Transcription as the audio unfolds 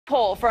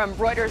Poll from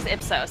Reuters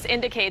Ipsos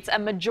indicates a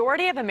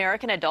majority of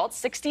American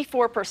adults,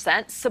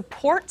 64%,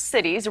 support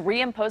cities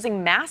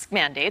reimposing mask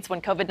mandates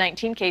when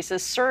COVID-19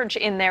 cases surge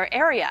in their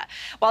area.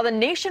 While the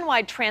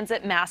nationwide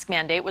transit mask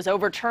mandate was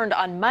overturned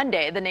on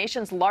Monday, the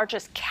nation's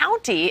largest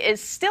county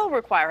is still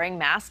requiring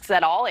masks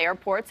at all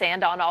airports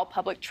and on all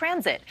public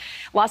transit.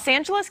 Los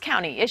Angeles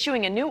County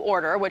issuing a new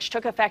order which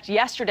took effect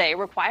yesterday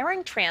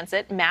requiring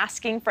transit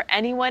masking for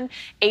anyone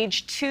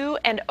aged 2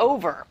 and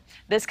over.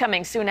 This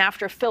coming soon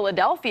after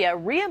Philadelphia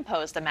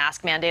reimposed a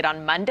mask mandate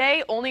on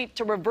Monday, only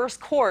to reverse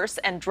course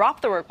and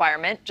drop the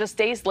requirement just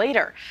days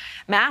later.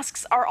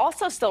 Masks are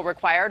also still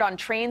required on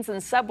trains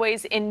and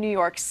subways in New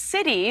York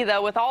City,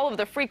 though with all of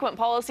the frequent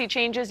policy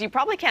changes, you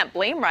probably can't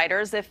blame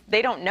riders if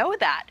they don't know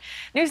that.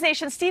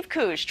 NewsNation's Steve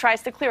Kuj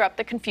tries to clear up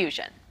the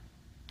confusion.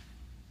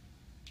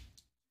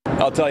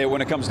 I'll tell you,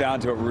 when it comes down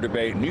to it,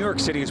 Rudabeh, New York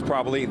City is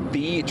probably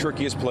the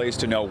trickiest place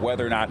to know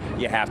whether or not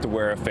you have to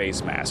wear a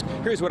face mask.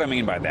 Here's what I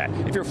mean by that.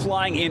 If you're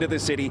flying into the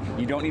city,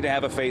 you don't need to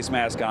have a face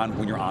mask on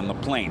when you're on the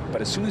plane.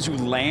 But as soon as you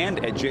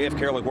land at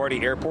JFK or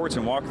LaGuardia airports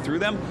and walk through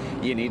them,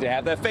 you need to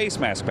have that face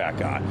mask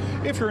back on.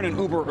 If you're in an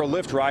Uber or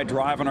Lyft ride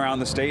driving around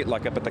the state,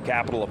 like up at the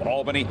capital of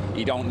Albany,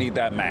 you don't need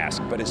that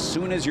mask. But as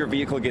soon as your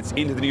vehicle gets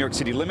into the New York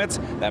City limits,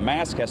 that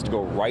mask has to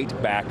go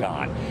right back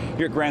on.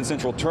 Here at Grand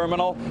Central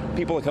Terminal,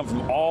 people that come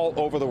from all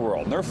over the world,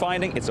 and they're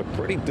finding it's a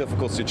pretty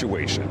difficult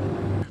situation.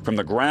 From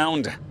the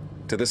ground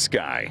to the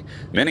sky,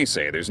 many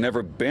say there's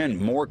never been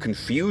more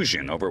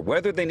confusion over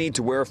whether they need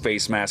to wear a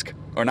face mask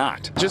or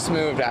not. Just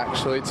moved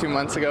actually 2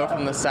 months ago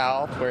from the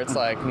south where it's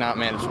like not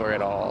mandatory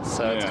at all.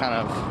 So it's kind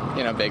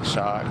of, big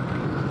shock.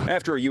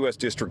 After a U.S.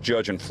 district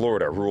judge in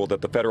Florida ruled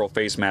that the federal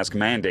face mask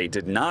mandate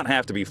did not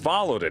have to be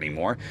followed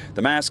anymore,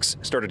 the masks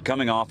started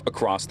coming off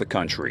across the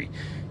country.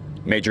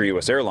 Major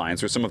U.S.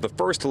 airlines were some of the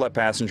first to let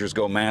passengers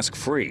go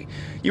mask-free.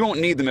 You won't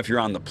need them if you're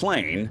on the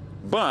plane,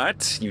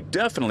 but you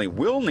definitely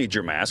will need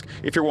your mask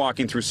if you're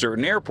walking through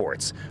certain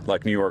airports,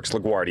 like New York's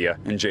LaGuardia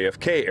and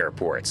JFK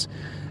airports.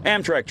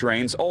 Amtrak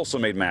trains also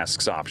made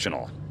masks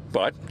optional.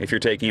 But if you're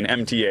taking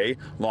an MTA,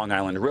 Long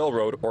Island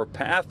Railroad, or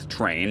PATH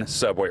train,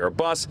 subway, or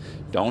bus,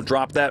 don't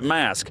drop that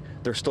mask.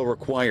 They're still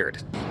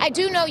required. I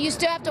do know you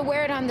still have to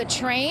wear it on the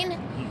train.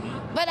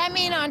 But I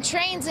mean, on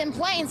trains and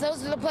planes,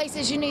 those are the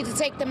places you need to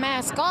take the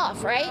mask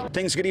off, right?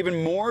 Things get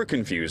even more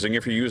confusing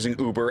if you're using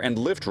Uber and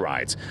Lyft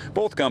rides.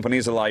 Both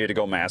companies allow you to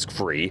go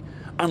mask-free,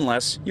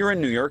 unless you're in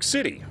New York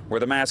City,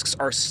 where the masks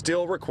are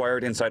still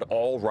required inside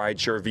all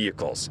rideshare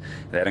vehicles.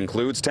 That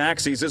includes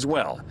taxis as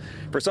well.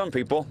 For some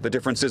people, the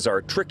differences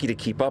are tricky to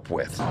keep up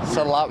with. It's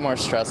a lot more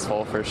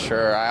stressful for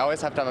sure. I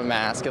always have to have a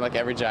mask in like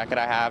every jacket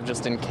I have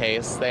just in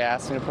case they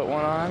ask me to put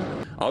one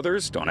on.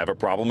 Others don't have a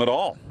problem at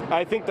all.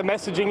 I think the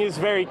messaging is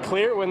very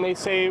clear when they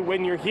say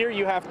when you're here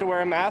you have to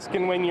wear a mask,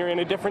 and when you're in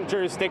a different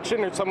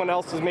jurisdiction or someone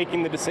else is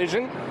making the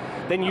decision,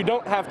 then you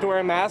don't have to wear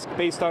a mask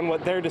based on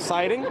what they're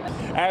deciding.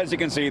 As you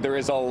can see, there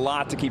is a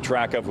lot to keep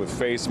track of with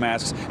face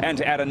masks, and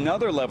to add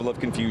another level of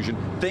confusion,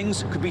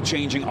 things could be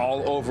changing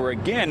all over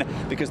again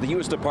because the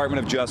U.S.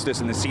 Department of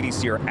Justice and the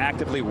CDC are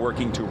actively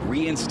working to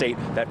reinstate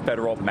that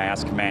federal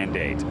mask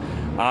mandate.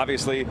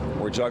 Obviously,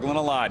 we're juggling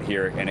a lot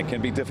here, and it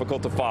can be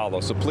difficult to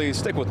follow, so please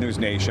stick with News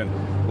Nation.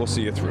 We'll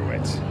see you through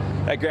it.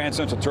 At Grand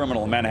Central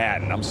Terminal in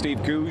Manhattan, I'm Steve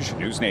Kuj,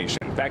 News Nation.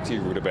 Back to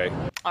you, Rudabeh.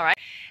 All right.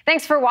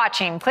 Thanks for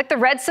watching. Click the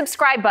red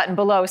subscribe button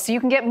below so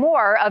you can get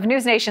more of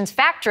News Nation's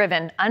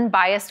fact-driven,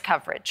 unbiased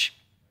coverage.